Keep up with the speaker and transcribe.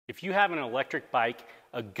If you have an electric bike,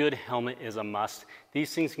 a good helmet is a must.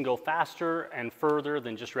 These things can go faster and further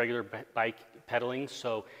than just regular bike pedaling,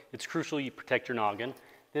 so it's crucial you protect your noggin.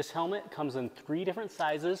 This helmet comes in 3 different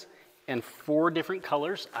sizes and 4 different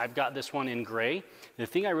colors. I've got this one in gray. The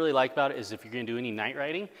thing I really like about it is if you're gonna do any night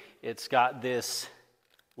riding, it's got this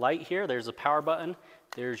light here. There's a power button.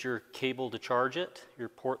 There's your cable to charge it, your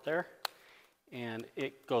port there. And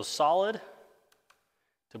it goes solid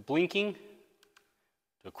to blinking,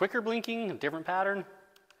 to a quicker blinking, a different pattern,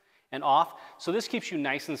 and off. So this keeps you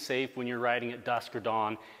nice and safe when you're riding at dusk or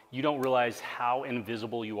dawn. You don't realize how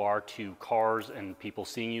invisible you are to cars and people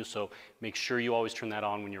seeing you, so make sure you always turn that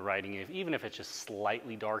on when you're riding. Even if it's just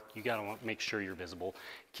slightly dark, you gotta make sure you're visible.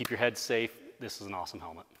 Keep your head safe. This is an awesome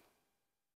helmet.